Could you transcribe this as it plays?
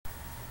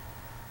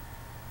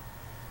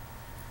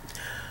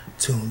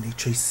Toni,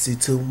 Traci,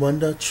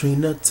 Towanda,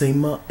 Trina,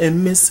 Tamar,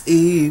 and Miss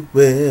E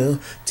will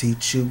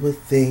teach you a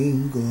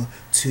thing or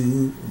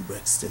two.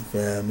 Braxton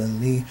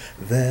family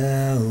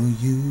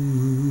values.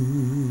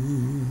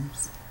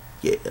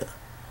 Yeah.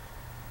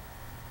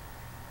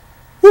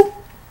 Woo!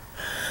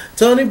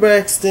 Toni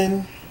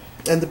Braxton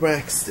and the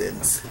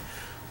Braxtons.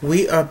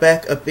 We are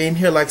back up in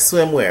here like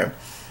swimwear.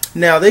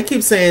 Now, they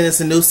keep saying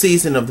it's a new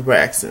season of the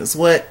Braxtons.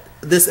 What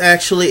this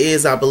actually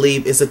is, I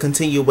believe, is a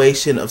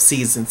continuation of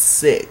season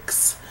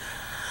 6.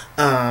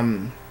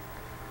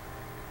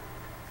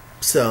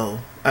 So,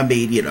 I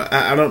mean, you know,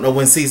 I don't know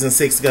when season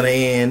 6 is going to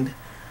end.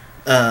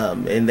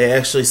 And they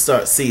actually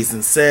start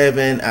season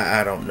 7.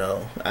 I don't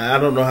know. I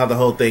don't know how the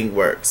whole thing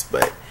works.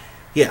 But,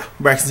 yeah,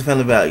 Braxton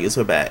Family Values,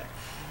 we're back.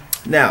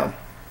 Now,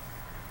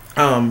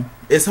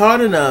 it's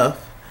hard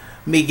enough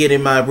me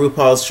getting my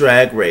Rupauls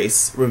Drag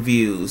Race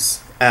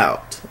reviews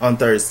out on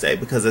Thursday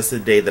because that's the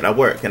day that I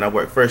work, and I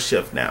work first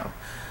shift now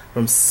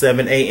from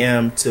 7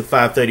 a.m. to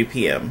 5:30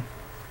 p.m.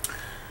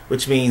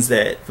 which means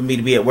that for me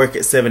to be at work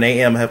at 7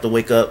 a.m. I have to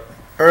wake up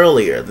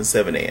earlier than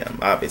 7 a.m.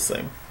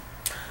 obviously.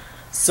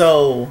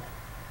 So,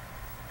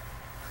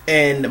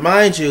 and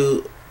mind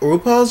you,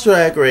 Rupauls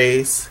Drag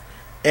Race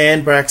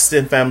and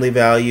Braxton Family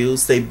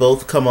Values, they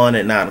both come on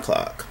at 9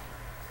 o'clock.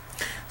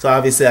 So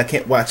obviously I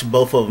can't watch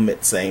both of them at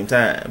the same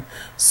time.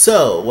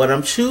 So what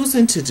I'm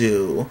choosing to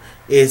do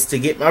is to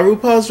get my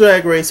RuPaul's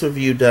Drag Race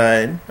review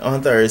done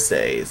on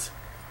Thursdays.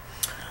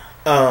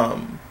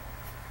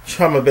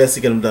 Try my best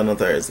to get them done on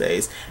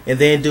Thursdays. And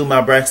then do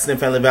my Braxton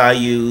Family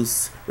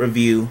Values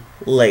review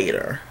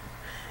later.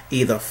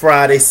 Either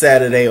Friday,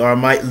 Saturday, or I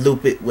might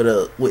loop it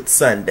with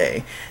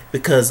Sunday.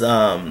 Because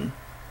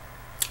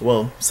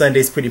well,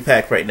 Sunday's pretty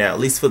packed right now, at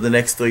least for the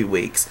next 3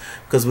 weeks,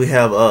 because we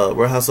have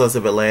Real Housewives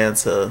of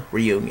Atlanta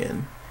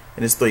reunion,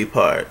 and it's 3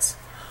 parts.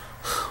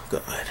 Oh,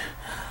 God,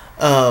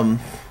 I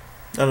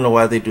don't know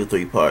why they do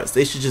 3 parts.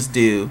 They should just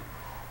do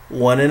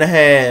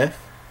 1.5,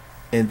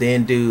 and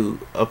then do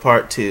a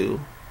part 2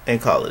 and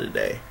call it a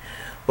day.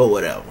 But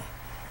whatever.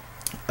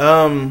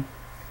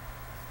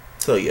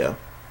 So yeah,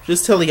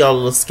 just telling y'all a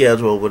little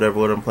schedule, what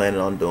I'm planning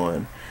on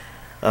doing.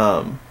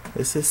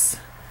 This is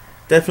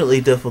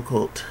definitely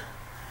difficult.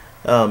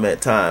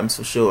 At times,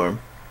 for sure.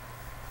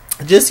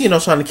 Just, you know,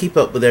 trying to keep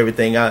up with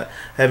everything. I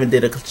haven't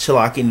did a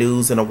Chalaki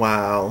News in a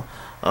while.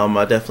 I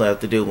definitely have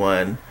to do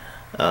one.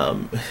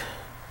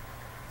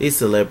 These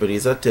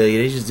celebrities, I tell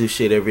you, they just do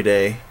shit every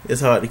day.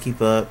 It's hard to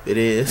keep up. It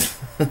is.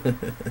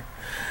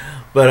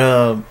 But,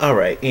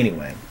 alright,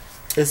 anyway.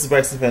 This is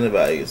Braxton Family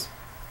Values.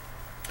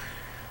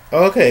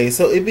 Okay,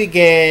 so it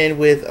began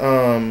with,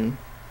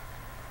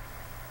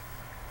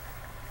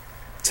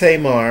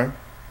 Tamar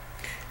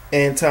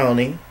and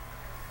Toni.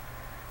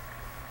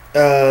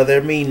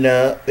 They're meeting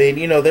up, and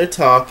you know, they're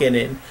talking,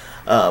 and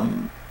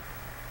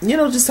you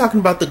know, just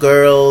talking about the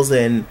girls,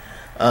 and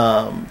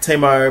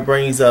Tamar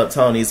brings up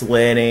Toni's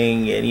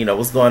wedding, and you know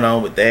what's going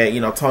on with that.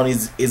 You know,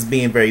 Toni's is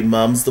being very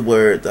mum's the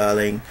word,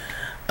 darling.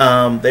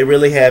 They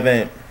really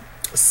haven't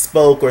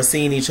spoke or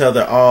seen each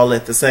other all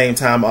at the same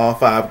time, all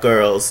 5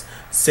 girls,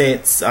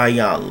 since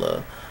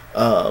Ayanla.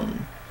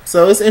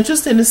 So it's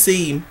interesting to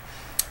see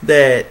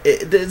that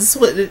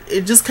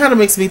it just kind of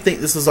makes me think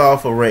this was all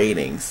for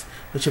ratings.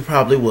 Which it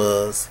probably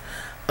was.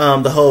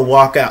 The whole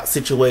walkout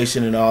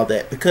situation and all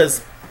that.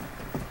 Because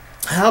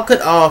how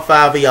could all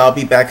 5 of y'all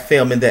be back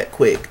filming that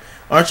quick?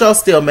 Aren't y'all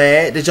still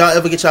mad? Did y'all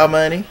ever get y'all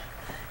money?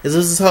 Is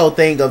this whole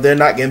thing of they're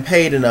not getting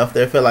paid enough?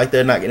 They feel like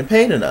they're not getting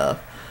paid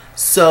enough.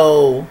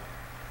 So,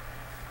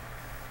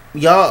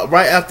 y'all,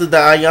 right after the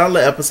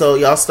Ayanla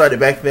episode, y'all started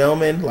back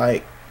filming?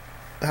 Like,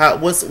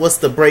 what's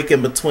the break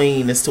in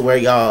between as to where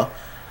y'all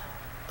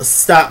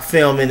stopped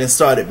filming and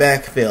started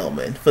back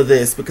filming for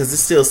this, because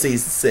it's still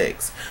season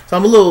 6. So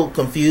I'm a little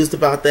confused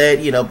about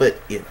that, you know, but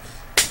you know,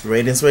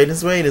 ratings.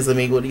 I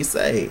mean, what do you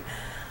say?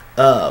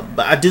 But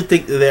I do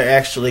think that they're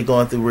actually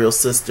going through real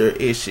sister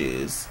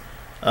issues,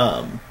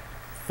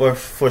 for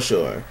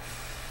sure.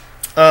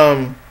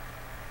 But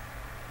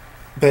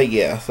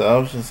yeah, so I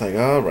was just like,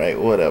 all right,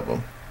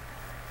 whatever.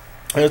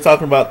 We were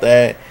talking about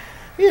that.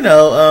 You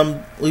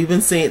know, we've been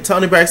seeing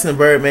Toni Braxton and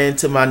Birdman.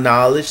 To my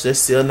knowledge, they're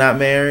still not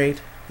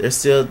married. They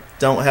still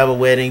don't have a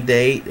wedding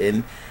date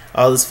and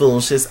all this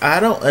foolishness. I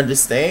don't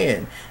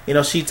understand. You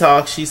know, she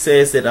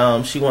says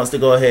that she wants to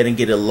go ahead and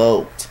get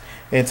eloped.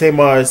 And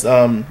Tamar's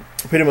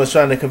pretty much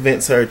trying to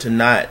convince her to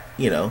not,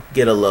 you know,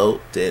 get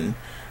eloped and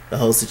the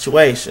whole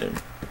situation.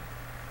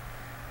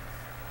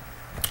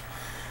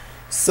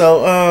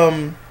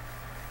 So,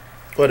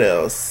 what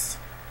else?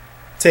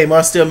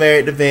 Tamar's still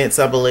married to Vince,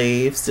 I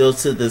believe, still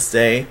to this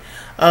day.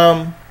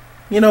 You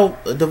know,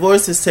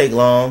 divorces take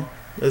long.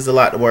 There's a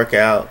lot to work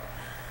out.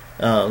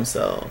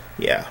 So,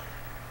 yeah.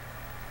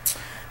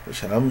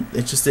 Which I'm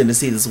interested to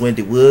see this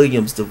Wendy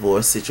Williams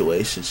divorce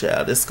situation,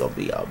 child. This is going to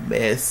be a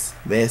mess.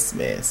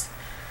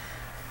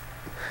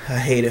 I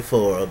hate it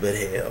for her, but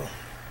hell.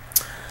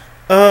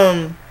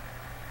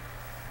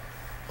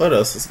 What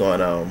else is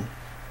going on?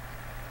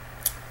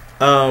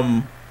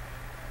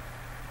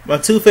 My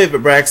 2 favorite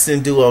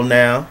Braxton duo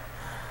now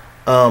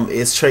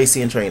is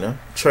Traci and Trina.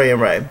 Trey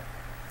and Ray.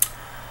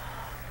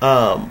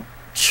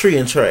 Tree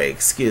and Trey,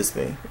 excuse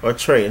me. Or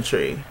Trey and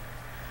Tree.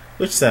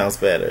 Which sounds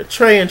better?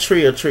 Trey and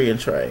Tree or Tree and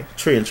Trey?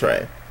 Tree and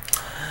Trey.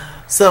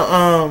 So,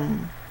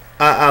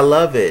 I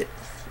love it.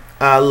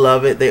 I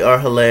love it. They are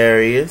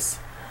hilarious.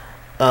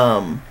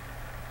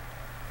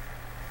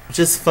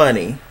 Just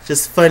funny.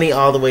 Just funny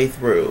all the way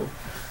through.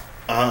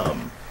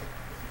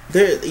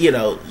 There, you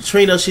know,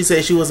 Trina, she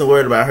said she wasn't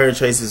worried about her and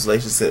Tracy's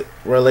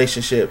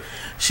relationship.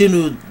 She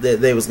knew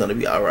that they was going to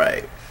be all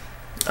right.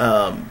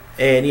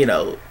 And, you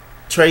know,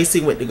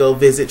 Traci went to go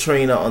visit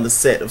Trina on the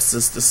set of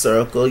Sister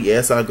Circle.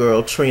 Yes, our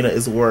girl Trina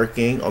is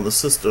working on the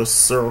Sister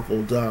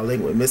Circle,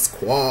 darling, with Miss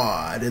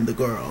Quad and the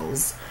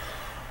girls.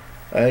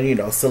 And, you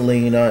know,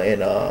 Selena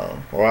and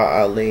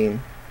Ra Ali.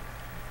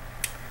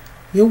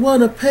 You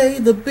wanna pay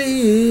the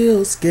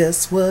bills,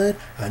 guess what?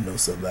 I know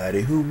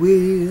somebody who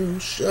will.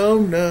 Show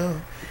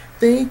no.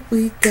 Think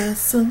we got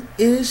some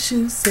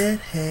issues at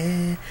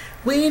hand.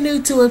 We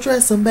need to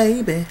address them,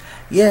 baby.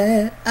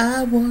 Yeah,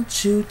 I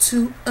want you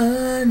to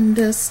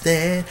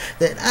understand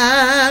that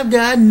I've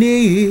got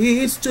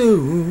needs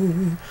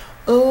too.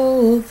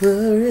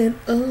 Over and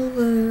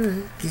over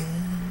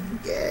again.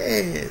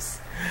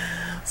 Yes.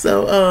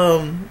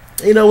 So,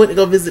 you know, went to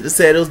go visit the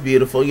set. It was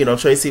beautiful. You know,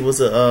 Traci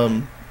was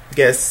a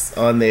guest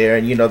on there,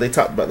 and you know, they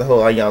talked about the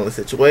whole Ayanna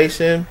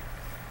situation.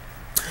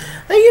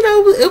 And you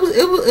know,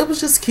 it was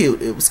just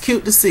cute. It was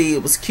cute to see.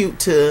 It was cute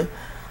to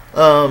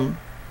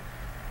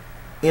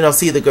you know,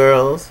 see the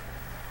girls.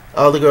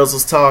 All the girls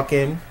was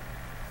talking.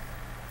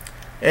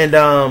 And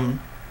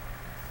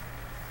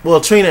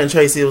well, Trina and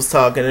Traci was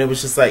talking, and it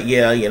was just like,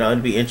 yeah, you know,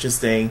 it'd be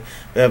interesting.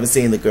 We haven't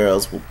seen the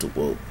girls. Whoop to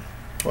whoop.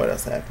 What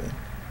else happened?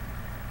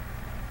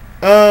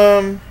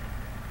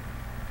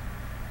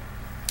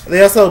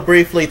 They also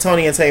briefly,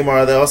 Toni and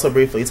Tamar, they also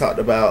briefly talked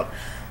about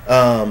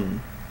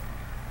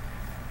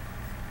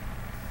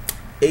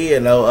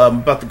you know,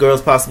 about the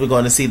girls possibly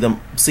going to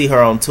see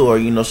her on tour.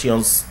 You know, she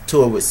on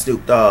tour with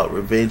Snoop Dogg,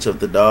 Revenge of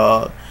the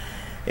Dog,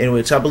 in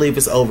which I believe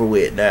it's over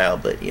with now.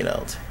 But you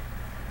know,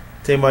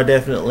 Tamar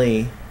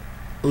definitely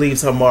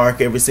leaves her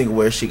mark every single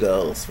where she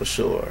goes, for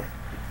sure.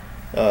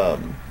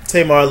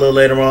 Tamar, a little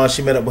later on,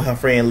 she met up with her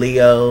friend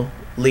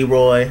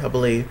Leroy, I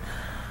believe.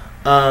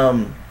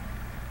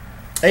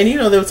 And you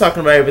know, they were talking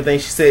about everything.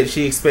 She said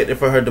she expected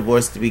for her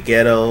divorce to be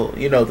ghetto.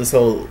 You know, this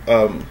whole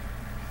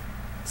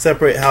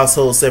separate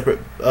household, separate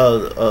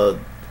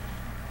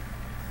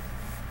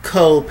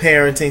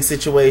co-parenting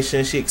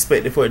situation. She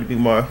expected for it to be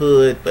more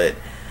hood, but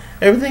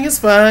everything is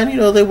fine. You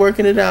know, they're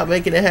working it out,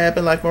 making it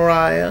happen, like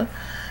Mariah.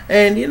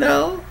 And you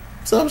know,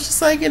 so I was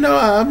just like, you know,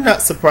 I'm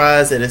not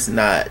surprised that it's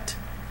not,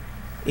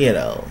 you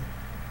know,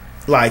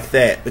 like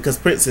that, because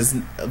Vince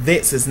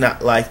is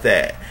not like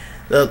that.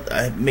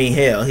 I mean,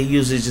 hell, he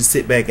usually just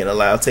sit back and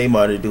allow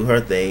Tamar to do her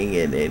thing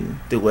and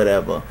do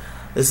whatever.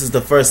 This is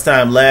the first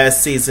time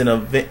last season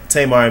of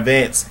Tamar and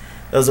Vince.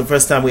 That was the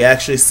first time we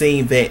actually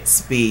seen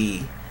Vince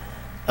be,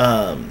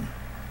 for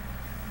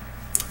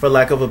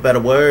lack of a better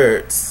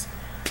words,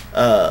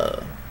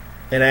 an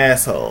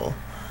asshole.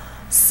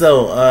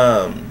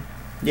 So,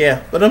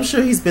 yeah, but I'm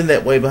sure he's been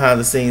that way behind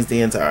the scenes the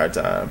entire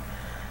time.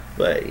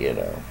 But, you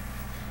know,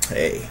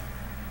 hey.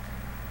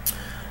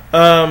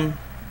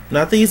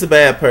 Not that he's a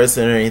bad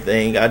person or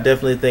anything. I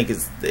definitely think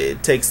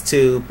it takes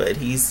two, but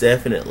he's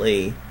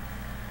definitely,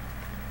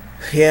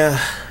 yeah,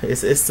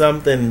 it's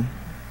something.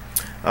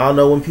 I don't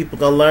know when people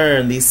gonna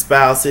learn. These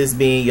spouses,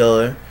 being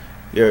your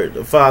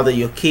father,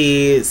 your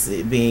kids,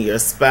 being your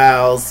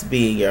spouse,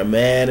 being your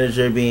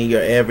manager, being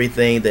your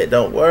everything, that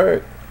don't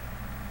work.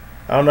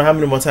 I don't know how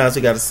many more times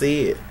we got to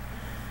see it.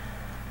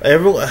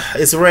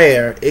 It's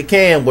rare. It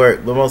can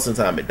work, but most of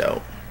the time it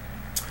don't.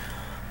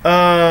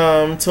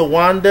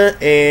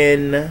 Towanda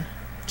and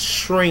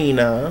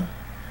Trina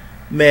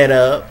met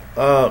up.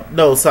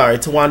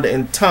 Towanda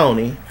and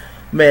Toni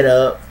met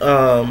up.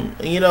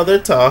 You know, they're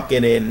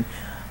talking, and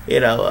you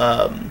know,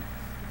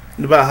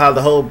 about how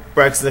the whole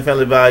Braxton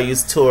Family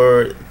Values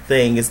tour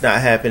thing is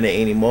not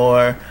happening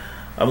anymore.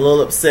 I'm a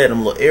little upset. I'm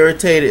a little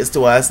irritated as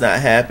to why it's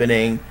not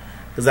happening,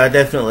 because I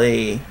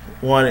definitely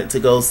wanted to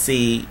go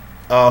see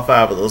all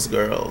 5 of those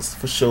girls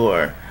for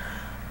sure.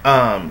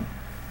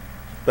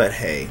 But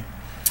hey,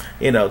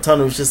 you know,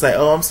 Toni was just like,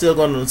 oh, I'm still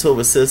going on the tour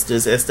with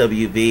Sisters,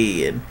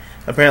 SWV, and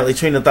apparently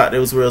Trina thought they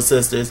was real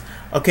sisters.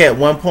 Okay, at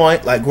one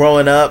point, like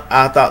growing up,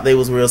 I thought they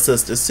was real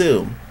sisters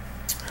too.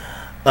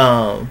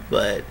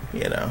 But,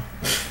 you know.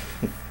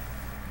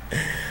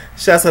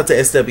 Shouts out to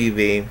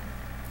SWV.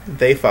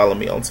 They follow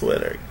me on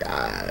Twitter,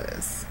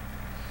 guys.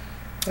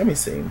 Let me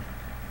see.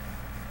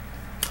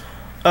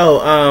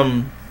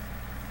 Oh,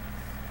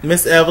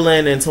 Miss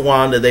Evelyn and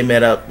Towanda, they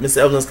met up. Miss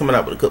Evelyn's coming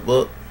out with a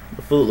cookbook.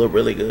 The food looked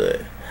really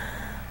good.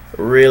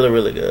 Really,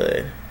 really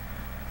good.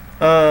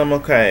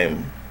 Okay.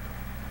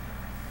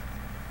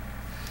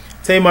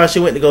 Tamar, she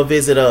went to go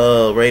visit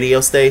a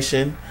radio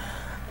station.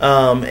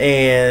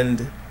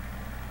 And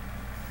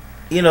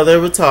you know, they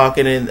were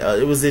talking, and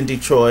it was in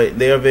Detroit.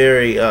 They're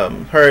very,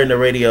 her and the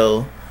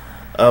radio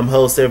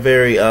host, they're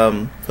very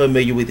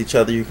familiar with each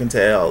other, you can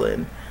tell.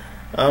 And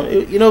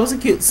It was a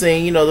cute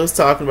scene. They was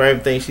talking about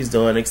everything she's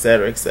doing,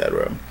 etc.,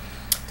 etc.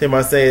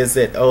 Tamar says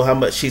that, oh, how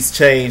much she's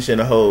changed in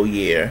a whole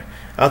year.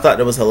 I thought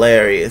that was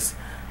hilarious.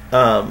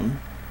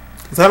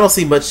 Because I don't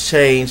see much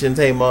change in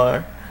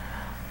Tamar.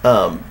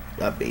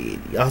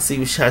 Y'all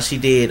see how she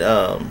did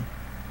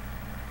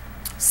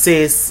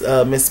Sis,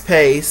 Miss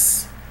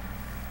Pace,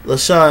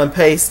 LaShawn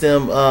Pace,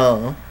 them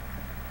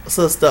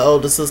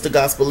older sister,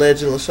 gospel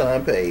legend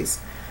LaShawn Pace.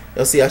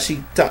 You'll see how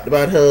she talked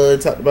about her,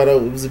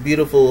 it was a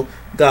beautiful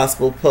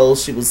gospel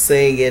post she was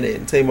singing,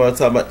 and Tamar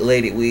talking about the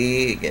lady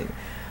wig, and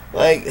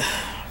like,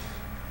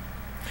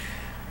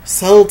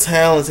 so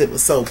talented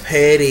but so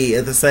petty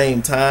at the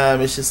same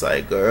time. It's just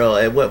like, girl,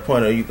 at what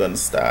point are you gonna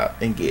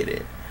stop and get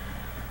it?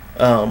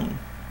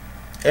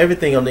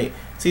 Everything on the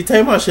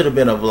Tamar should have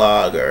been a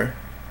vlogger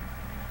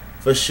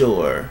for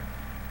sure.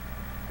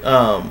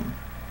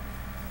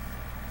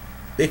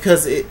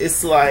 Because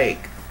it's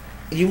like,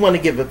 you want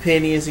to give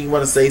opinions and you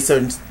want to say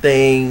certain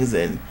things,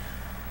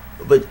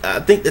 but I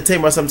think that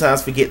Tamar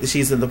sometimes forget that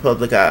she's in the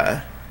public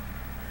eye.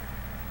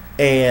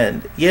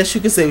 And yes,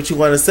 you can say what you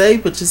want to say,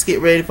 but just get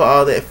ready for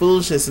all that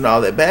foolishness and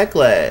all that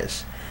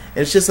backlash. And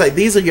it's just like,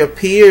 these are your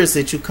peers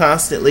that you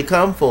constantly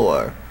come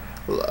for.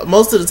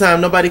 Most of the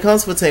time, nobody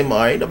comes for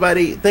Tamar. Ain't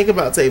nobody think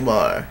about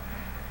Tamar.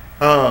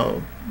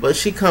 But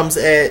she comes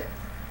at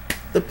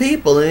the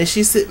people, and then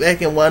she sit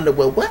back and wonder,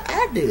 well, what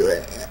I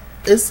do?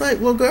 It's like,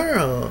 well,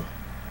 girl.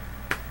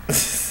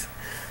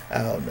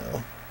 I don't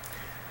know.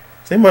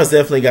 Tamar's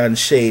definitely gotten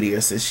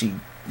shadier since she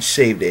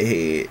shaved her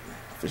head,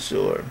 for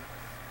sure.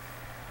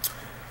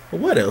 But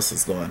what else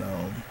is going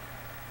on?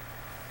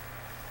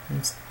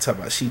 Let's talk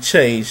about she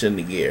changed in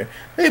the year.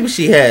 Maybe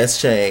she has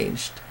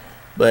changed,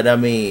 but I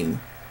mean,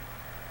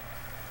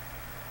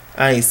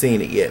 I ain't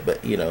seen it yet. But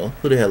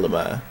who the hell am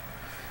I?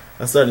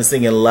 I started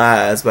singing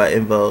 "Lies" by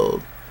En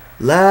Vogue.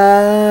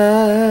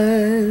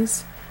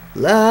 Lies,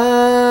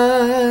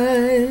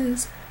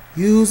 lies,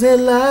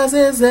 using lies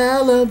as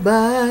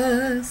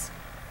alibis.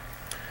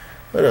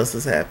 What else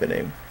is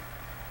happening?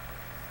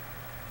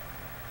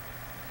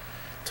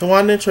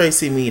 Towanda and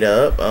Traci meet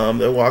up.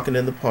 They're walking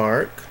in the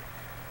park.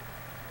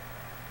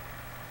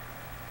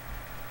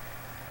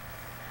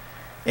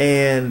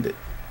 And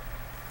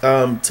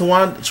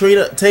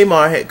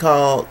Tamar had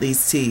called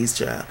these teas,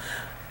 child.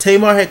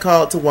 Tamar had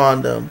called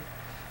Towanda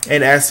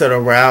and asked her to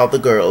rile the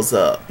girls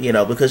up,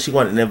 because she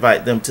wanted to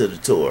invite them to the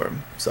tour.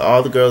 So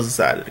all the girls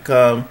decided to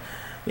come.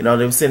 They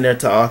were sitting there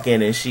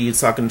talking, and she was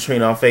talking to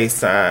Trina on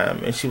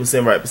FaceTime, and she was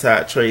sitting right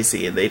beside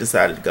Traci, and they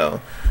decided to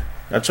go.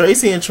 Now,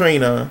 Traci and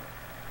Trina,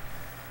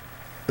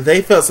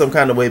 they felt some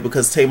kind of way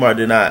because Tamar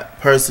did not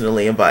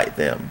personally invite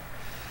them.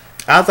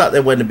 I thought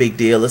that wasn't a big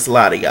deal. It's a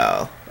lot of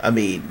y'all. I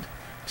mean,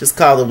 just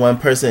call the one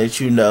person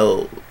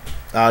that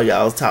all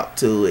y'all talk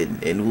to,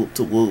 and whoop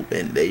to whoop,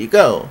 and there you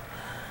go.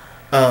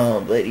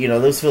 But they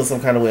was feeling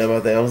some kind of way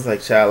about that. I was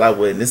like, child, I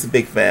wouldn't. It's a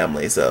big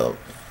family, so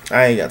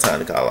I ain't got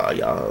time to call all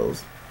y'all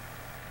hoes.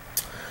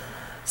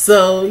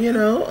 So,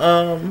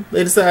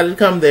 they decided to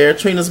come there.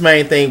 Trina's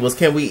main thing was,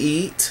 can we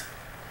eat?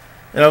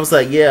 And I was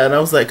like, yeah. And I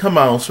was like, come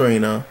on,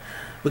 Trina.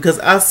 Because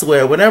I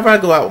swear, whenever I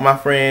go out with my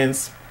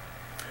friends,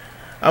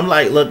 I'm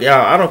like, look,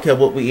 y'all, I don't care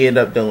what we end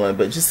up doing,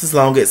 but just as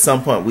long as at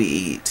some point we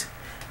eat.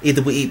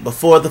 Either we eat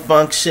before the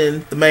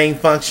function, the main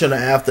function, or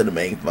after the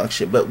main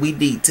function. But we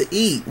need to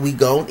eat. We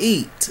gon'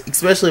 eat.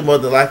 Especially more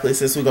than likely,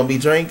 since we're going to be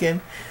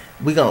drinking,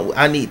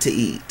 I need to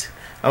eat.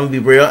 I'm going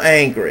to be real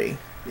angry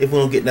if we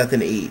don't get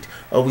nothing to eat.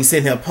 Or we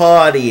sitting here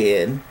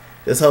partying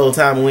this whole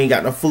time and we ain't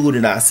got no food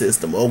in our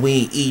system. Or we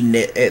ain't eating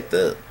it at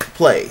the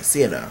place,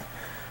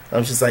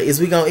 I'm just like, is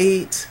we going to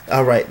eat?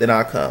 All right, then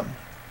I'll come.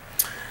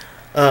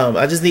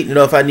 I just need to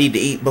know if I need to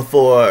eat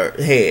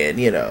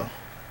beforehand,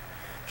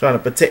 Trying to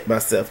protect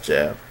myself,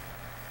 child.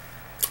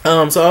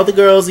 So all the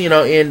girls,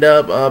 end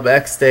up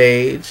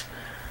backstage.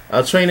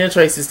 Trina and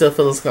Traci still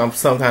feeling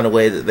some kind of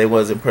way that they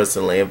wasn't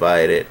personally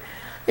invited.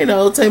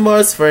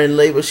 Tamar's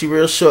friendly, but she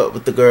real short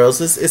with the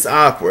girls. It's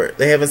awkward.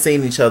 They haven't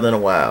seen each other in a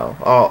while.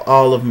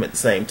 All of them at the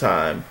same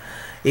time.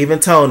 Even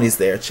Toni's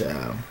there,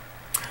 child.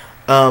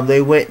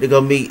 They went to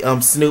go meet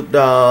Snoop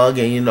Dogg,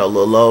 and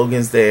little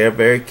Logan's there,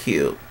 very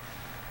cute.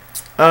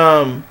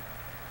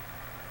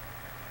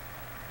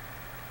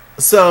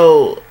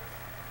 So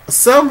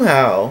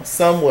somehow,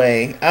 some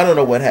way, I don't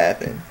know what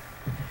happened.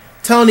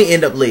 Toni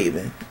ended up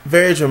leaving.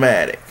 Very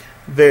dramatic.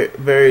 Very,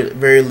 very,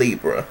 very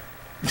Libra.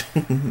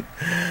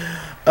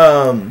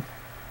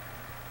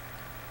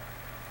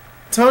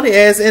 Toni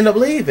ass ended up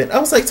leaving. I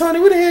was like, Toni,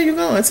 where the hell you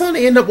going?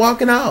 Toni ended up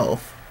walking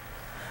off.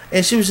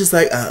 And she was just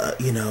like,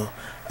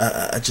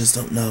 I just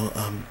don't know.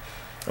 I'm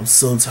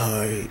so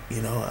tired.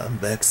 I'm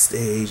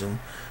backstage.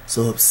 I'm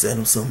so upset.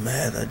 I'm so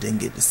mad I didn't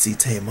get to see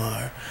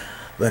Tamar.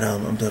 But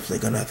I'm definitely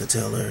going to have to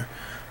tell her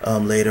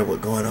later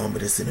what's going on.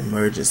 But it's an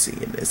emergency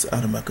and it's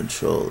out of my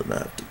control and I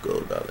have to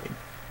go, darling.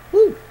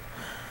 Woo.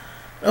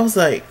 I was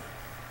like,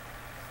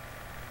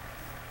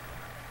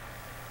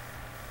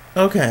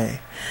 okay.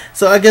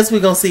 So I guess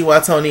we're going to see why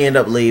Toni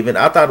ended up leaving.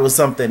 I thought it was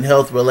something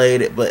health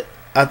related, but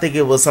I think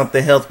it was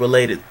something health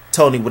related.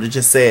 Toni would have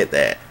just said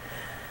that.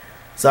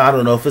 So I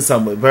don't know if it's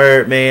something with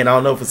Birdman. I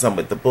don't know if it's something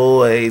with the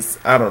boys.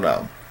 I don't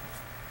know.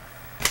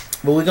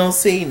 But we're going to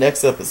see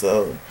next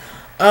episode.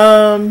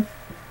 It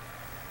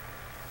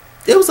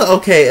was an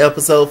okay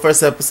episode.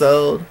 First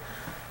episode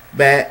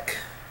back.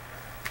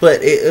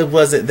 But it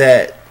wasn't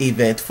that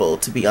eventful,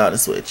 to be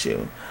honest with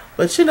you.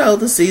 But, you know,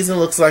 the season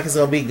looks like it's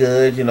going to be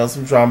good. You know,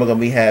 some drama going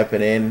to be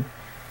happening.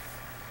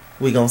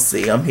 We're going to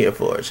see. I'm here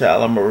for it,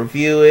 child. I'm going to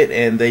review it.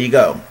 And there you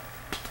go.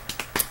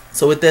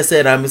 So with that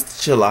said, I'm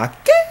Mr.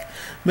 Chalaki.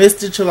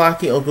 Mr.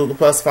 Chalaki on Google+.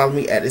 Follow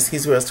me at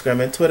Excuse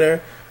Instagram and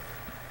Twitter.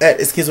 At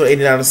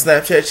Excuse89 on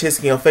Snapchat.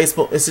 Chisky on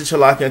Facebook. Mr.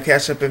 Chalaki on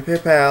Cash App and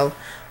PayPal.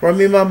 Run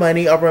me my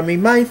money or run me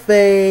my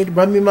fade.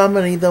 Run me my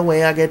money the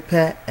way I get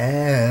paid.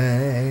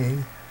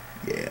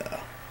 Yeah.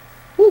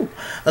 Woo.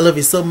 I love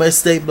you so much.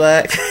 Stay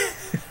black.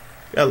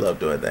 I love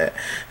doing that.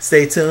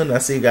 Stay tuned. I'll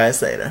see you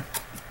guys later.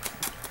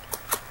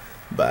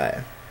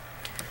 Bye.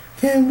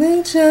 Can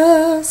we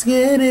just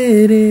get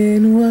it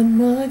in one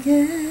more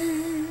again?